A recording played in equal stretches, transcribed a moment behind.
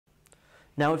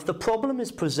Now, if the problem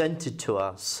is presented to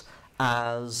us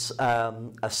as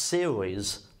a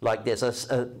series like this,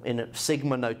 in a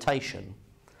sigma notation,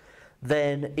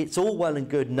 then it's all well and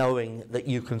good knowing that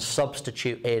you can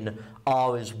substitute in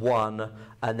r is 1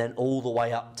 and then all the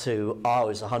way up to r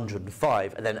is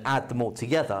 105 and then add them all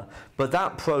together, but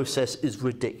that process is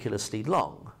ridiculously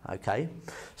long, okay?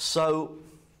 So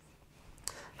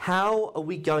how are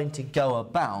we going to go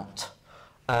about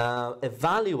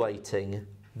evaluating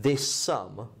this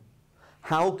sum?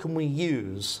 How can we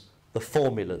use the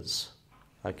formulas,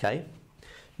 okay?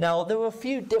 Now, there are a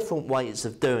few different ways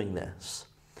of doing this.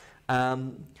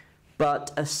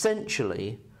 But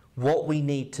essentially, what we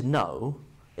need to know,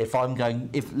 if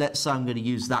let's say I'm going to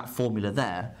use that formula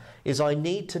there, is I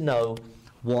need to know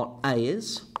what A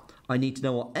is, I need to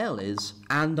know what L is,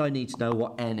 and I need to know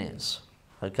what N is.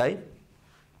 Okay?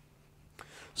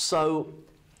 So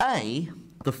A,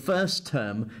 the first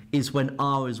term, is when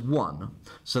R is 1.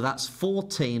 So that's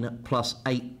 14 plus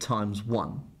 8 times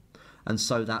 1. And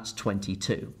so that's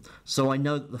 22. So I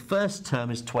know that the first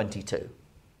term is 22.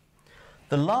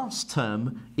 The last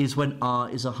term is when r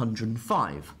is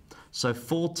 105. So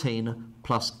 14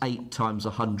 plus 8 times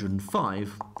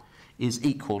 105 is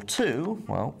equal to,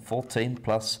 well, 14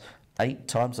 plus 8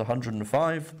 times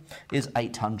 105 is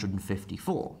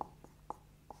 854.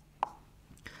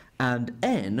 And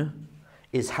n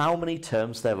is how many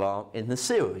terms there are in the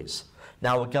series.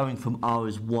 Now we're going from r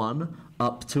is 1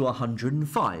 up to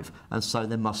 105, and so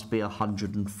there must be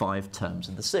 105 terms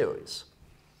in the series.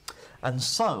 And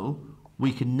so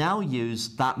we can now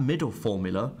use that middle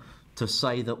formula to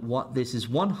say that this is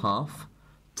 1/2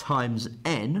 times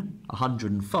n,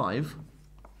 105,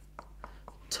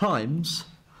 times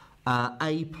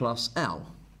a plus l.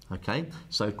 Okay,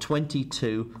 so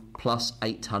 22 plus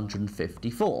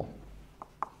 854.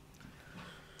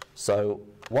 So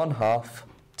 1/2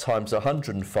 times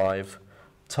 105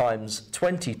 times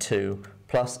 22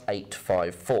 plus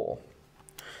 854.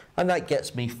 And that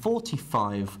gets me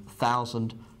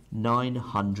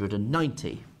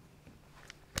 45,990.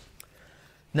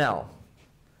 Now,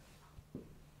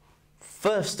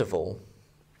 first of all,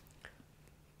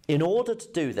 in order to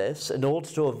do this, in order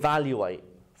to evaluate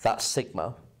that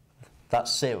sigma, that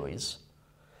series,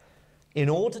 in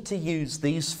order to use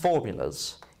these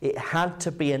formulas, it had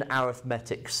to be an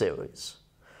arithmetic series.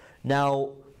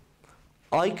 Now,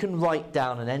 I can write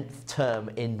down an nth term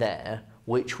in there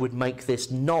which would make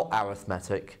this not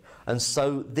arithmetic, and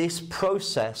so this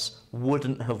process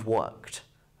wouldn't have worked,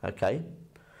 okay?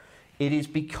 It is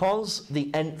because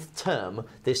the nth term,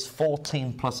 this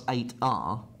 14 plus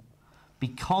 8r,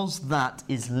 because that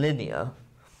is linear,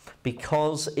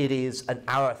 because it is an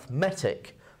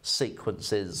arithmetic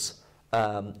sequence's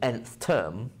nth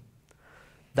term,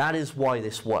 that is why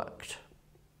this worked.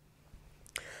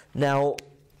 Now,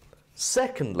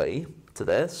 secondly to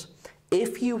this,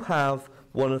 if you have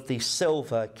one of the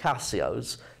silver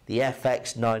Casios, the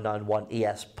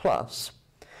FX991ES Plus,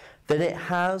 then it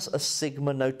has a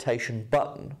sigma notation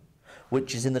button,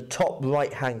 which is in the top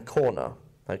right-hand corner,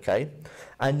 okay?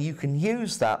 And you can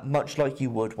use that much like you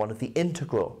would one of the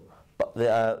integral,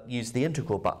 use the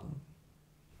integral button.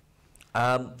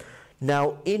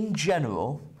 Now, in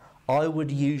general, I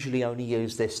would usually only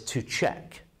use this to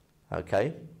check,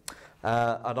 okay?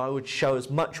 And I would show as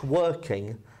much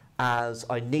working as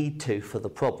I need to for the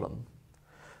problem.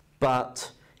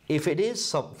 But if it is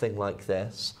something like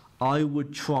this, I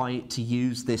would try to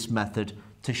use this method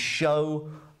to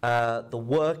show the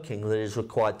working that is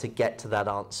required to get to that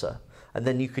answer. And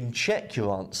then you can check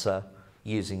your answer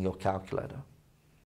using your calculator.